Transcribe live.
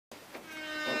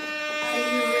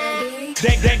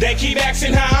They keep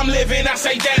asking how I'm living, I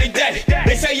say daddy, daddy.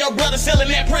 They say your brother still in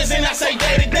that prison, I say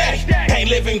daddy, daddy. Ain't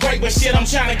living great, but shit, I'm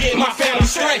trying to get my family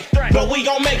straight. But we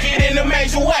gon' make it in a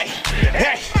major way.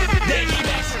 Hey, they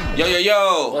keep asking. Yo, yo,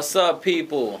 yo. What's up,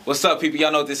 people? What's up, people?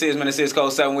 Y'all know what this is, man. This is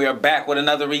Code 7. We are back with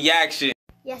another reaction.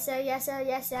 Yes, sir, yes, sir,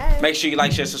 yes, sir. Make sure you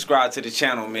like, share, subscribe to the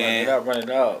channel, man. Run it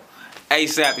up.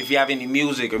 ASAP, if you have any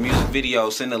music or music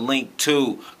videos, send a link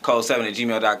to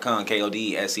code7@gmail.com,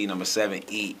 KODESE number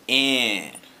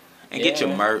 7EN. And get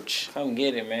your merch. Come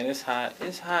get it, man. It's hot.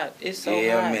 It's hot. It's so hot.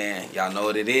 Yeah, man. Y'all know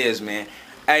what it is, man.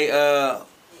 Hey,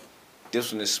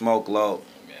 this one is Smoke Locc,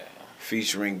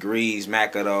 featuring Greez,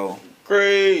 Macadoe.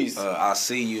 Greez. I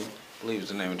See You. I believe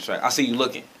it's the name of the track. I See You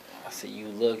Lookin. I see you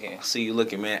looking. I See You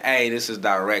Looking, man. Hey, this is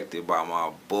directed by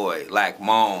my boy,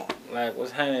 Locc. Like,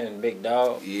 what's happening, big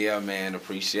dog? Yeah, man.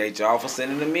 Appreciate y'all for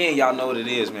sending them in. Y'all know what it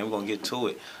is, man. We're going to get to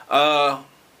it.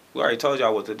 We already told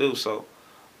y'all what to do, so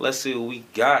let's see what we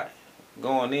got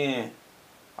going in.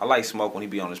 I like Smoke when he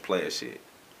be on his player shit.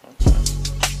 Okay.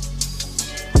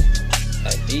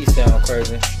 That beat sound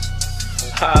crazy.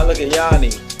 Ha, look at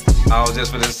Yanni. I was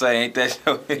just finna say, ain't that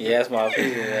show? Yeah, that's my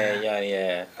people, man. Yanni,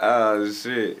 yeah. Oh,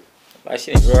 shit. Like,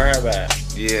 she didn't grow her hair back.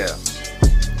 Yeah.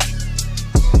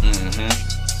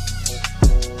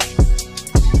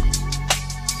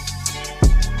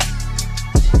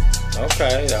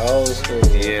 Okay, the old school.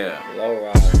 Yeah. Low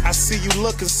rider. I see you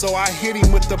looking, so I hit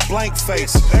him with the blank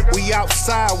face. We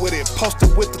outside with it,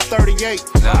 posted with the 38.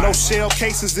 No shell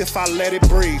cases if I let it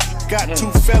breathe. Got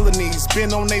 2 felonies,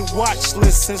 been on they watch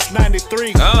list since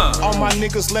 93. All my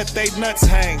niggas let they nuts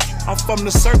hang. I'm from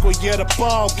the circle, yeah, the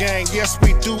ball gang. Yes,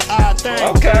 we do our thing.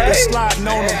 Okay. Sliding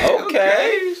on them.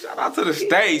 Okay. Shout out to the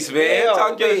States, man. Yeah,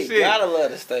 Talk your shit. Gotta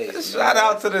love the States. Shout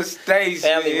out to the States,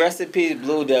 family, man. rest in peace,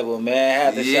 Blue Devil, man.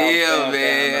 Had to shout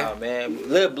man. out, man.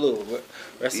 Lil Blue.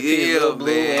 Rest in peace, Lil Blue,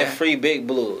 man. and free Big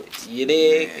Blue. You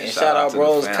dig? Man, and shout out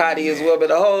Bros Cotty as well, but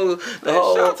the whole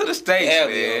shout out to the States, man.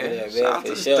 There, Shout out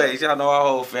to the States. Y'all know our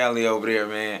whole family over there,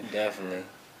 man. Definitely.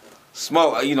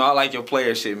 Smoke, you know, I like your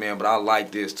player shit, man, but I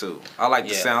like this too. I like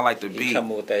the sound, I like the beat. He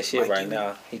coming with that shit like right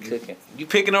now. He cooking. You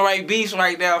picking the right beats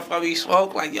right now for me,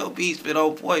 Smoke. Like, yo, beats been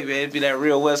on point, man. It be that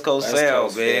real West Coast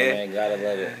sound, man. Gotta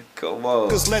love it. Come on.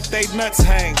 Cause let they nuts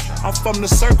hang. I'm from the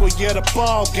circle, yeah, the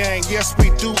ball gang. Yes, we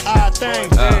do our thing.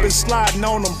 Been sliding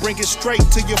on them, bring it straight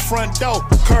to your front door.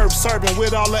 Curb serving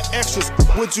with all the extras.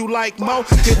 Would you like more?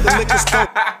 Hit the liquor store.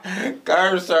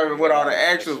 Curb serving with all the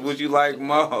extras. Would you like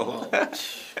more?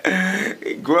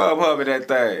 Grub hubbing that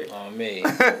thing. On me.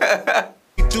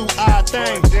 Do our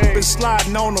thing. Been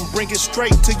sliding on them, bring it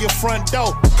straight to your front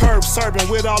door. Curb serving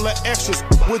with all the extras.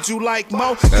 Would you like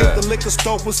more? Hit the liquor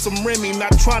store with some Remy.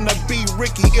 Not trying to be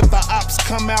Ricky. If the ops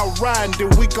come out riding, then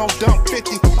we gon' dump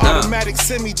 50. Automatic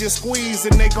semi, just squeeze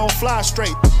and they gon' fly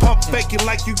straight. Pump faking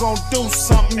like you gon' do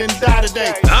something and die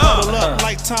today. Huddle up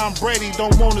like Tom Brady,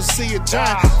 don't wanna see a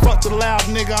giant. Fuck the loud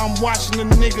nigga, I'm watching the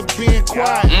nigga being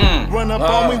quiet. Run up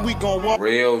on me, we gon' walk.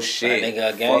 Real shit. That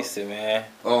nigga a gangster, man.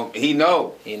 He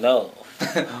know. He know.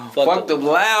 Fuck them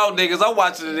loud niggas. I'm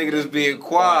watching the nigga that's being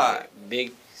quiet.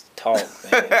 Big talk,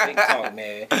 man. Big talk,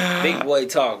 man. Big boy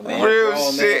talk, man. Real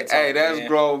grown shit. Talk, hey, that's man.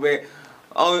 grown, man.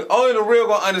 Only the real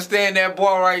gonna understand that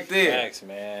boy right there. Facts,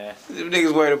 man. Them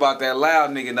niggas worried about that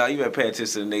loud nigga now. You better pay attention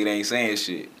to the nigga that ain't saying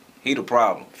shit. He the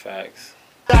problem. Facts.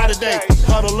 Today,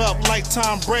 huddle up like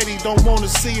Tom Brady, don't wanna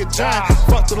see a giant.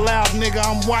 Fuck the loud nigga,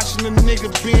 I'm watching the nigga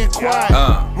being quiet.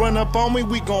 Run up on me,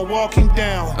 we gon' walk him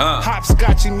down.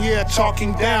 Hopscotch him, yeah, chalk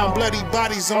him down. Bloody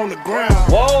bodies on the ground.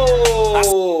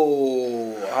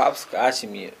 Whoa! Hopscotch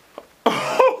him, yeah.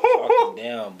 Chalk him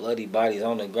down, bloody bodies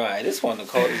on the ground. Hey, this one of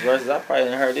the coldest verses I probably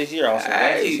done heard this year on some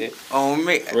gangsta shit. On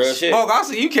me. Real shit. Smoke, I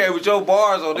see you came with your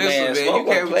bars on this one, man. You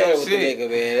came with your shit. The nigga,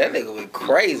 man. That nigga went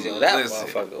crazy on that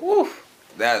motherfucker. Woo.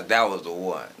 That was the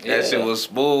one. Yeah. That shit was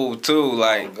smooth too.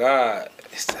 Like, oh God,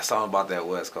 that's something about that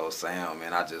West Coast sound,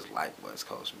 man. I just like West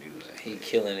Coast music. He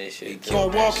killing this shit.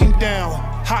 Gon' walk him down,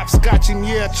 hopscotch him,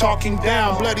 yeah, chalk him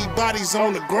down. Bloody bodies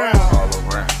on the ground. All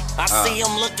around. I see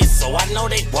them looking, so I know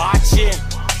they watching.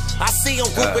 I see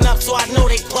them grouping up, so I know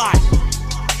they plotting.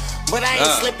 But I ain't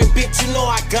slipping, bitch, you know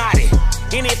I got it.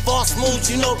 In it false moves,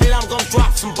 you know that I'm gonna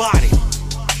drop somebody.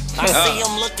 I see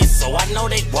them looking, so I know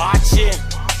they watching.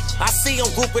 I see them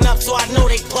grouping up, so I know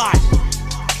they plotting.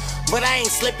 But I ain't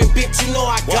slipping, bitch, you know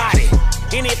I got it.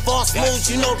 In it false moves,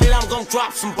 you know that I'm gonna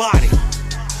drop somebody.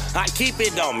 I keep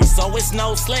it on me, so it's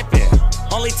no slipping.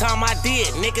 Only time I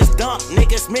did, niggas dump,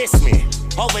 niggas miss me.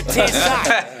 Over 10 shots.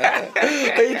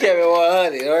 You kept it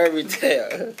 100 or every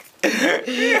time.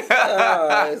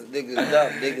 This niggas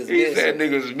dumb. Niggas He miss said me.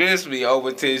 niggas miss me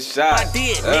over 10 shots. I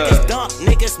did. Niggas dump,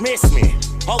 niggas miss me.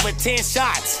 Over 10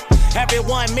 shots.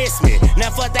 Everyone miss me. Now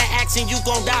for that action, you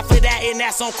gon' die for that, and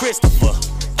that's on Christopher.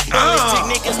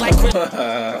 Niggas like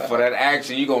For that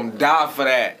action, you gonna die for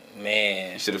that.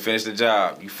 Man. You should have finished the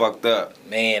job. You fucked up.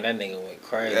 Man, that nigga went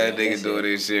crazy. That nigga doing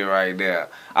this shit right now.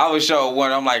 I was showing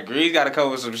one. I'm like, Greez gotta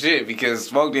come with some shit because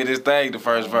Smoke did his thing the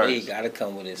first verse. He gotta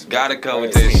come with this. Gotta come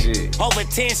with this shit. over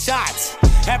 10 shots.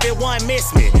 Everyone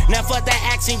miss me. Now for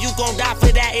that action, you gon' die for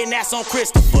that, and that's on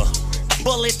Christopher.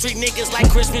 Bullets treat niggas like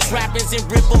Christmas rappers and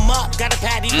rip them up. Got a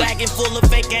paddy wagon full of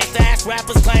fake gangsta ass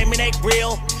rappers claiming they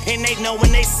real, and they know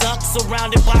when they suck.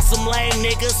 Surrounded by some lame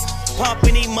niggas,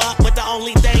 pumping him up. But the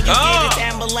only thing you get is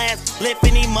ambulance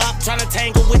lifting him up. Tryna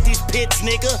tangle with these pits,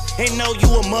 nigga, and know you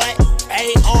a mutt.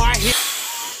 AR hit.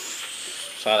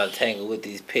 Tryna tangle with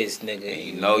these pits, nigga.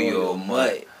 You know you a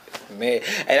mutt. Man,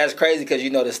 and that's crazy because you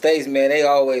know the States, man, they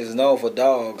always known for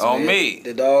dogs. On man. me.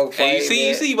 The dog fight. And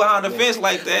you see behind the fence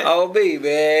like that. On me,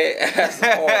 man. That's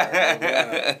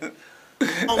hard.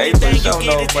 Only They thing for sure you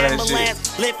know get is for that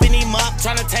ambulance lifting him up,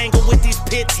 tryna tangle with these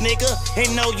pits, nigga,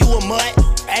 and know you a mutt.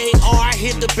 AR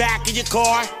hit the back of your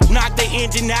car, knock the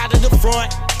engine out of the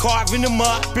front, carving them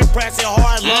up. Been pressing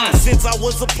hard lines since I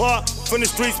was a pup, from the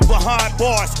streets behind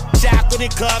bars, shackled in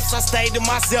cuffs. I stayed to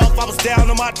myself, I was down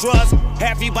on my drugs.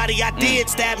 Everybody I did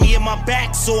stabbed me in my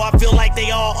back, so I feel like they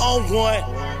all own one.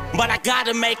 But I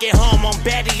gotta make it home, I'm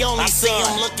Betty only son. I see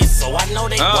them looking, so I know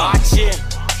they watching.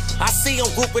 I see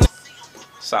them grouping.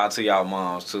 Shout out to y'all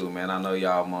moms too, man. I know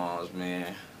y'all moms,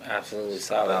 man. Absolutely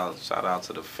Shout solid. out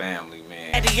to the family,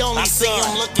 man. I see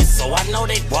them looking, so I know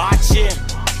they watching.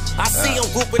 I see them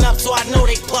grouping up, so I know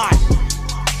they plotting.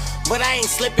 But I ain't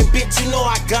slipping, bitch, you know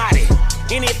I got it.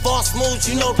 Any false moves,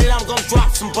 you know that I'm gonna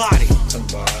drop somebody.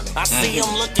 I see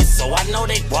them looking, so I know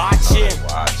they watching.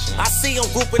 I see them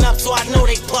grouping up, so I know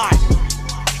they plotting.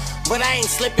 But I ain't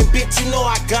slipping, bitch, you know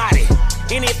I got it.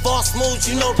 Any false moves,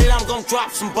 you know that I'm gonna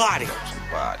drop somebody.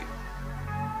 Yeah,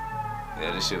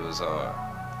 this shit was hard.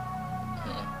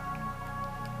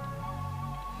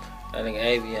 That nigga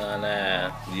Avion,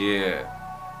 Yeah.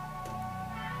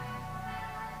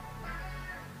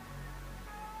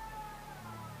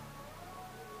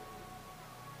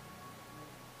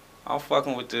 I'm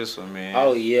fucking with this one, man.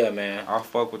 Oh yeah, man. I'll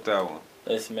fuck with that one.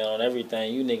 Listen, man, on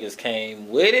everything, you niggas came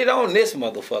with it on this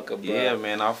motherfucker, bro. Yeah,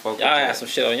 man, I'll fuck with Y'all that. had some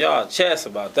shit on y'all chest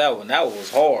about that one. That one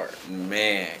was hard.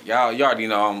 Man, y'all already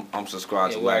know I'm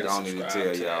subscribed Yeah, to we Locc. I already don't need to tell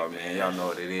subscribed to y'all, that, man. man. Y'all know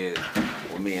what it is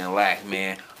with me and Locc,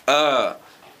 man.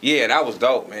 Yeah, that was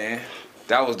dope, man.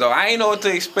 That was dope. I ain't know what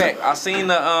to expect. I seen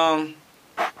when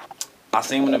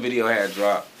the video had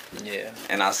dropped. Yeah.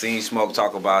 And I seen Smoke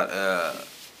talk about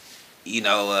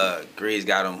Greez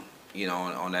got him,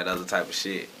 on that other type of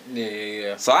shit.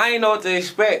 Yeah. So I ain't know what to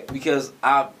expect because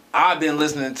I've been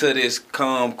listening to this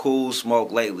calm, cool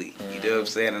Smoke lately. You know what I'm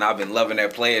saying? And I've been loving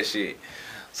that player shit.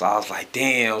 So I was like,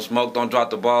 damn, Smoke don't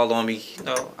drop the ball on me.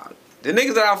 The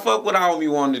niggas that I fuck with, I don't be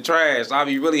wanting to trash. I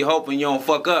be really hoping you don't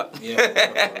fuck up.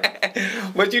 Yeah.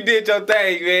 But you did your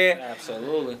thing, man.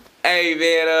 Absolutely. Hey,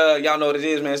 man, y'all know what it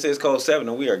is, man. It says code 7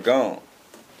 and we are gone.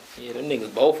 Yeah, them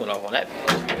niggas both went off on that.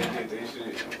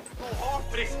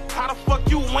 How the fuck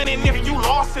you winning if you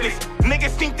lost in this?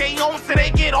 Niggas think they own so they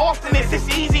get off in this. It's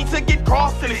easy to get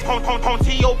crossed in this. On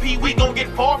TOP, we gon' get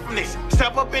far from this.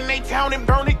 Step up in they town and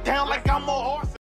burn it down like I'm a horse.